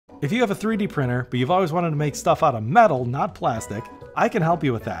If you have a 3D printer, but you've always wanted to make stuff out of metal, not plastic, I can help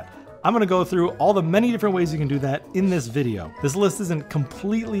you with that. I'm going to go through all the many different ways you can do that in this video. This list isn't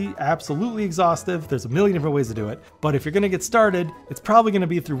completely, absolutely exhaustive. There's a million different ways to do it. But if you're going to get started, it's probably going to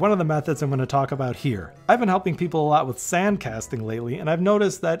be through one of the methods I'm going to talk about here. I've been helping people a lot with sand casting lately, and I've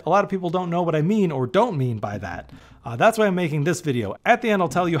noticed that a lot of people don't know what I mean or don't mean by that. That's why I'm making this video. At the end, I'll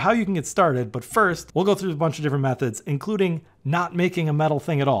tell you how you can get started, but first, we'll go through a bunch of different methods, including not making a metal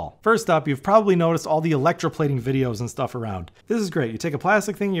thing at all. First up, you've probably noticed all the electroplating videos and stuff around. This is great. You take a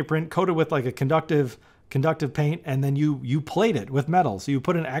plastic thing, you print, coat it with like a conductive paint, and then you plate it with metal. So you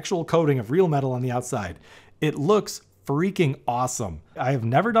put an actual coating of real metal on the outside. It looks freaking awesome. I have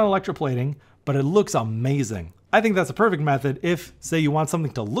never done electroplating, but it looks amazing. I think that's a perfect method if, say, you want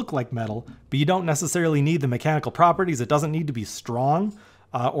something to look like metal, but you don't necessarily need the mechanical properties. It doesn't need to be strong.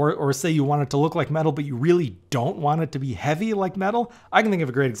 Or say you want it to look like metal, but you really don't want it to be heavy like metal. I can think of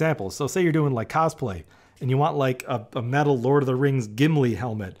a great example. So say you're doing like cosplay and you want like a metal Lord of the Rings Gimli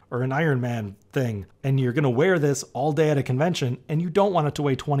helmet or an Iron Man thing, and you're going to wear this all day at a convention and you don't want it to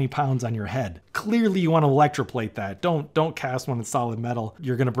weigh 20 pounds on your head. Clearly you want to electroplate that. Don't cast one in solid metal.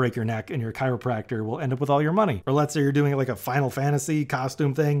 You're going to break your neck and your chiropractor will end up with all your money. Or let's say you're doing like a Final Fantasy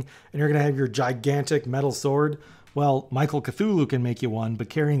costume thing and you're going to have your gigantic metal sword. Well, Michael Cthulhu can make you one, but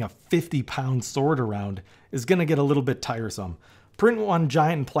carrying a 50-pound sword around is going to get a little bit tiresome. Print one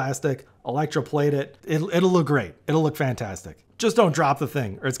giant in plastic, electroplate it, it'll look great. It'll look fantastic. Just don't drop the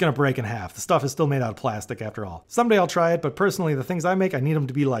thing or it's going to break in half. The stuff is still made out of plastic after all. Someday I'll try it, but personally the things I make, I need them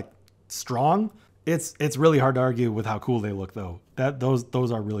to be like strong. It's really hard to argue with how cool they look though.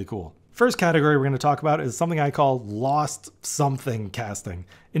 Those are really cool. First category we're going to talk about is something I call lost something casting,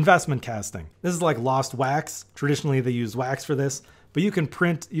 investment casting. This is like lost wax. Traditionally they use wax for this, but you can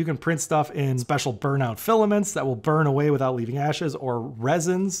print stuff in special burnout filaments that will burn away without leaving ashes, or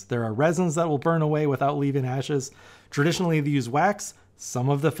resins. There are resins that will burn away without leaving ashes. Traditionally they use wax. Some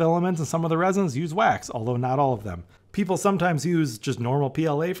of the filaments and some of the resins use wax, although not all of them. People sometimes use just normal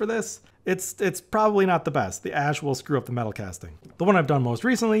PLA for this. It's probably not the best. The ash will screw up the metal casting. The one I've done most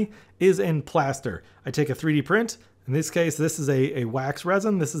recently is in plaster. I take a 3D print. In this case, this is a wax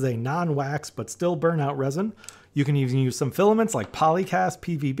resin. This is a non-wax, but still burnout resin. You can even use some filaments like polycast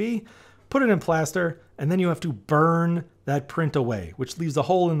PVB, put it in plaster, and then you have to burn that print away, which leaves a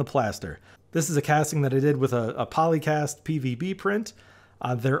hole in the plaster. This is a casting that I did with a polycast PVB print.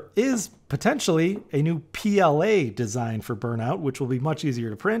 There is potentially a new PLA design for burnout, which will be much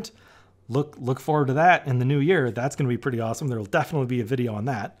easier to print. Look forward to that in the new year. That's going to be pretty awesome. There will definitely be a video on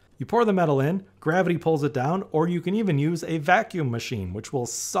that. You pour the metal in, gravity pulls it down, or you can even use a vacuum machine, which will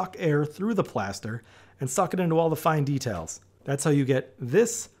suck air through the plaster and suck it into all the fine details. That's how you get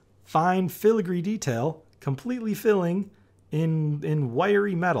this fine filigree detail completely filling in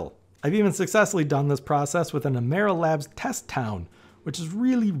wiry metal. I've even successfully done this process with an Amera Labs test town, which is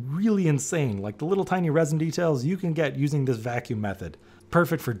really, really insane. Like the little tiny resin details you can get using this vacuum method.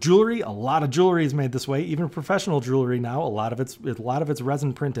 Perfect for jewelry. A lot of jewelry is made this way. Even professional jewelry now, a lot of it's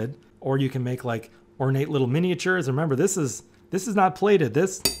resin printed. Or you can make like ornate little miniatures. Remember, this is not plated.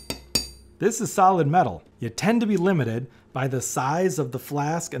 This is solid metal. You tend to be limited by the size of the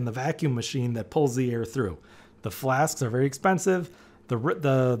flask and the vacuum machine that pulls the air through. The flasks are very expensive.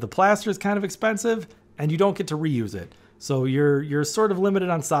 The plaster is kind of expensive, and you don't get to reuse it. So you're sort of limited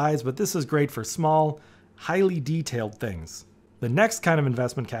on size, but this is great for small, highly detailed things. The next kind of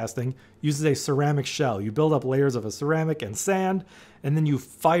investment casting uses a ceramic shell. You build up layers of a ceramic and sand, and then you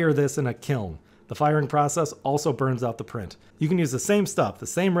fire this in a kiln. The firing process also burns out the print. You can use the same stuff, the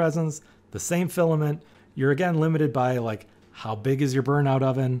same resins, the same filament. You're again limited by like how big is your burnout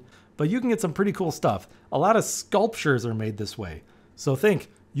oven, but you can get some pretty cool stuff. A lot of sculptures are made this way. So think,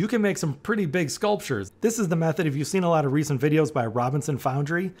 you can make some pretty big sculptures. This is the method, if you've seen a lot of recent videos by Robinson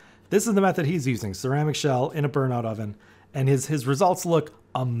Foundry, this is the method he's using, ceramic shell in a burnout oven. And his results look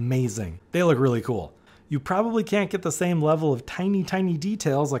amazing. They look really cool. You probably can't get the same level of tiny, tiny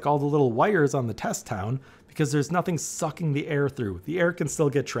details like all the little wires on the test town because there's nothing sucking the air through. The air can still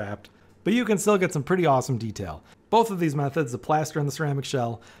get trapped, but you can still get some pretty awesome detail. Both of these methods, the plaster and the ceramic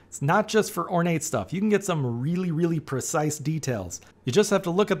shell, it's not just for ornate stuff. You can get some really, really precise details. You just have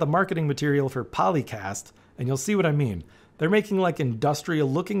to look at the marketing material for polycast and you'll see what I mean. They're making like industrial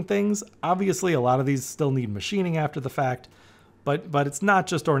looking things. Obviously, a lot of these still need machining after the fact, but it's not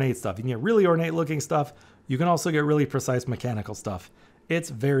just ornate stuff. You can get really ornate looking stuff. You can also get really precise mechanical stuff. It's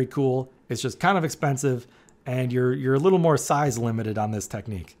very cool. It's just kind of expensive, and you're a little more size limited on this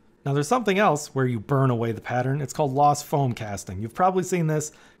technique. Now there's something else where you burn away the pattern. It's called lost foam casting. You've probably seen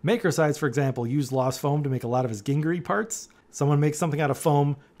this. Maker Size, for example, used lost foam to make a lot of his Gingery parts. Someone makes something out of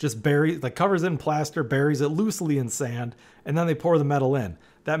foam, just covers it in plaster, buries it loosely in sand, and then they pour the metal in.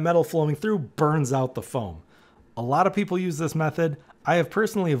 That metal flowing through burns out the foam. A lot of people use this method. I have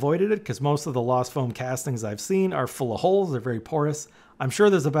personally avoided it because most of the lost foam castings I've seen are full of holes. They're very porous. I'm sure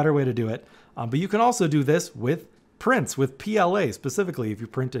there's a better way to do it. But you can also do this with prints, with PLA specifically. If you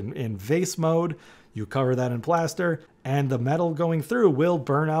print in vase mode, you cover that in plaster, and the metal going through will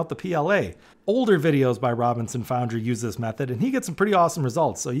burn out the PLA. Older videos by Robinson Foundry use this method, and he gets some pretty awesome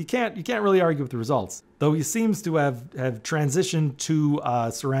results. So you can't really argue with the results. Though he seems to have transitioned to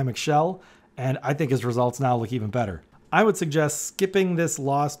ceramic shell, and I think his results now look even better. I would suggest skipping this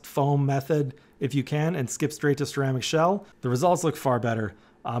lost foam method if you can and skip straight to ceramic shell. The results look far better,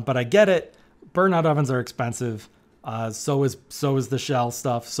 but I get it. Burnout ovens are expensive. So is the shell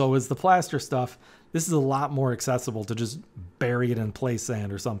stuff. So is the plaster stuff. This is a lot more accessible to just bury it in play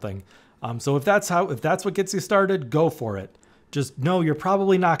sand or something. So if that's what gets you started, go for it. Just know you're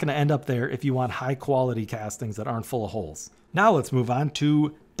probably not going to end up there if you want high quality castings that aren't full of holes. Now let's move on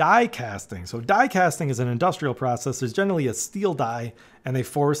to die casting. So die casting is an industrial process. There's generally a steel die, and they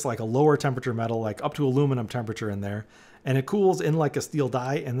force like a lower temperature metal, like up to aluminum temperature in there, and it cools in like a steel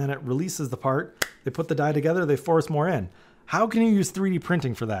die, and then it releases the part. They put the die together, they force more in. How can you use 3D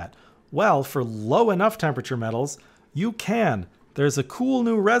printing for that? Well, for low enough temperature metals, you can. There's a cool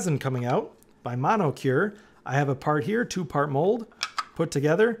new resin coming out by Monocure. I have a part here, 2-part mold put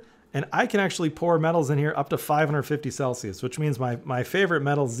together, and I can actually pour metals in here up to 550 Celsius, which means my favorite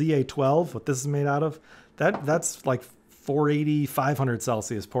metal, ZA12, what this is made out of, that's like 480, 500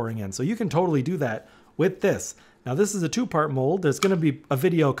 Celsius pouring in. So you can totally do that with this. Now this is a 2-part mold. There's going to be a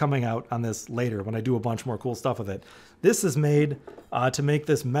video coming out on this later when I do a bunch more cool stuff with it. This is made to make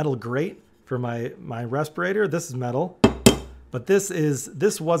this metal grate for my respirator. This is metal, but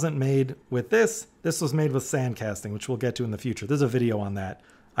this wasn't made with this. This was made with sand casting, which we'll get to in the future. There's a video on that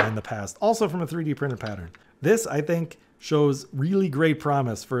in the past, also from a 3D printed pattern. This, I think, shows really great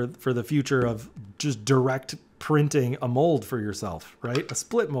promise for the future of just direct printing a mold for yourself, right? A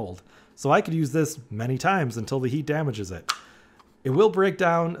split mold. So I could use this many times until the heat damages it. It will break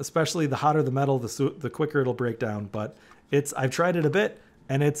down, especially the hotter the metal, the quicker it'll break down. But I've tried it a bit,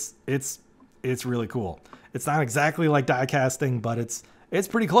 and it's really cool. It's not exactly like die casting, but it's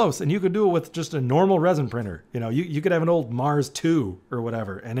pretty close. And you could do it with just a normal resin printer. You know, you could have an old Mars 2 or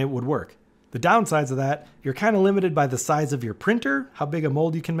whatever, and it would work. The downsides of that, you're kind of limited by the size of your printer, how big a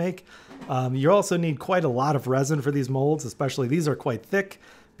mold you can make. You also need quite a lot of resin for these molds, especially these are quite thick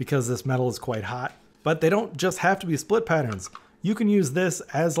because this metal is quite hot. But they don't just have to be split patterns. You can use this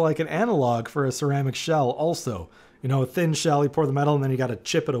as like an analog for a ceramic shell also. You know, a thin shell, you pour the metal and then you got to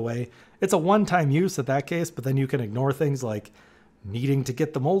chip it away. It's a one-time use at that case, but then you can ignore things like needing to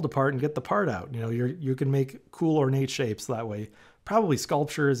get the mold apart and get the part out. You know, you can make cool ornate shapes that way. Probably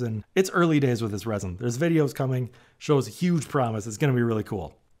sculptures, and it's early days with this resin. There's videos coming, shows huge promise. It's going to be really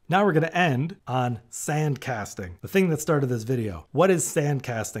cool. Now we're going to end on sand casting, the thing that started this video. What is sand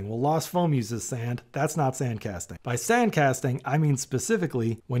casting? Well, lost foam uses sand. That's not sand casting. By sand casting, I mean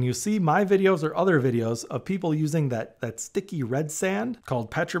specifically when you see my videos or other videos of people using that sticky red sand called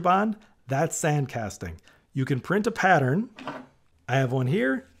Petrobond, that's sand casting. You can print a pattern. I have one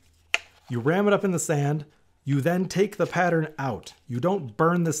here. You ram it up in the sand. You then take the pattern out. You don't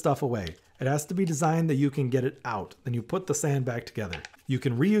burn this stuff away. It has to be designed that you can get it out. Then you put the sand back together. You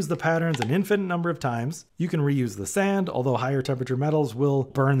can reuse the patterns an infinite number of times. You can reuse the sand, although higher temperature metals will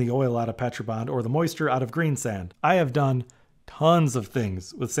burn the oil out of Petrobond or the moisture out of green sand. I have done tons of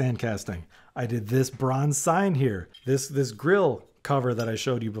things with sand casting. I did this bronze sign here, this grill cover that I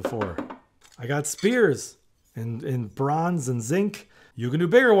showed you before. I got spears in bronze and zinc. You can do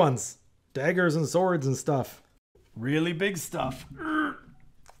bigger ones. Daggers and swords and stuff. Really big stuff.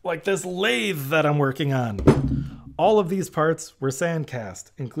 Like this lathe that I'm working on. All of these parts were sand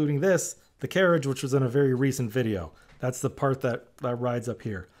cast, including this, the carriage, which was in a very recent video. That's the part that rides up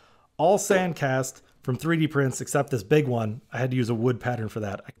here. All sand cast from 3D prints, except this big one. I had to use a wood pattern for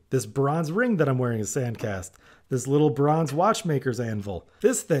that. This bronze ring that I'm wearing is sand cast. This little bronze watchmaker's anvil.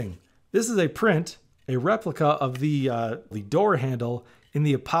 This thing, this is a print, a replica of the door handle in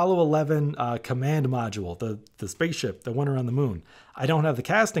the Apollo 11 command module, the spaceship that went around the moon. I don't have the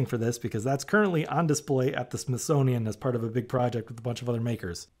casting for this because that's currently on display at the Smithsonian as part of a big project with a bunch of other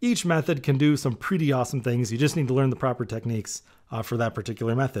makers. Each method can do some pretty awesome things. You just need to learn the proper techniques for that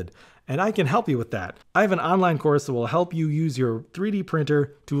particular method. And I can help you with that. I have an online course that will help you use your 3D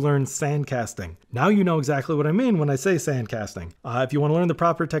printer to learn sand casting. Now you know exactly what I mean when I say sand casting. If you want to learn the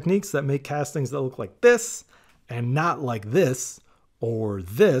proper techniques that make castings that look like this and not like this, or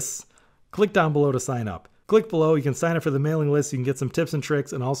this, click down below to sign up. Click below, you can sign up for the mailing list, you can get some tips and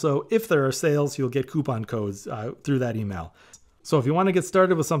tricks, and also, if there are sales, you'll get coupon codes through that email. So if you want to get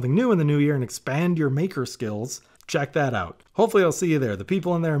started with something new in the new year and expand your maker skills, check that out. Hopefully I'll see you there. The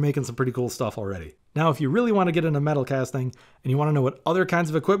people in there are making some pretty cool stuff already. Now, if you really want to get into metal casting and you want to know what other kinds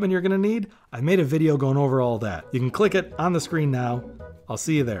of equipment you're going to need, I made a video going over all that. You can click it on the screen now. I'll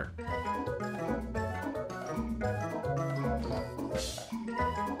see you there.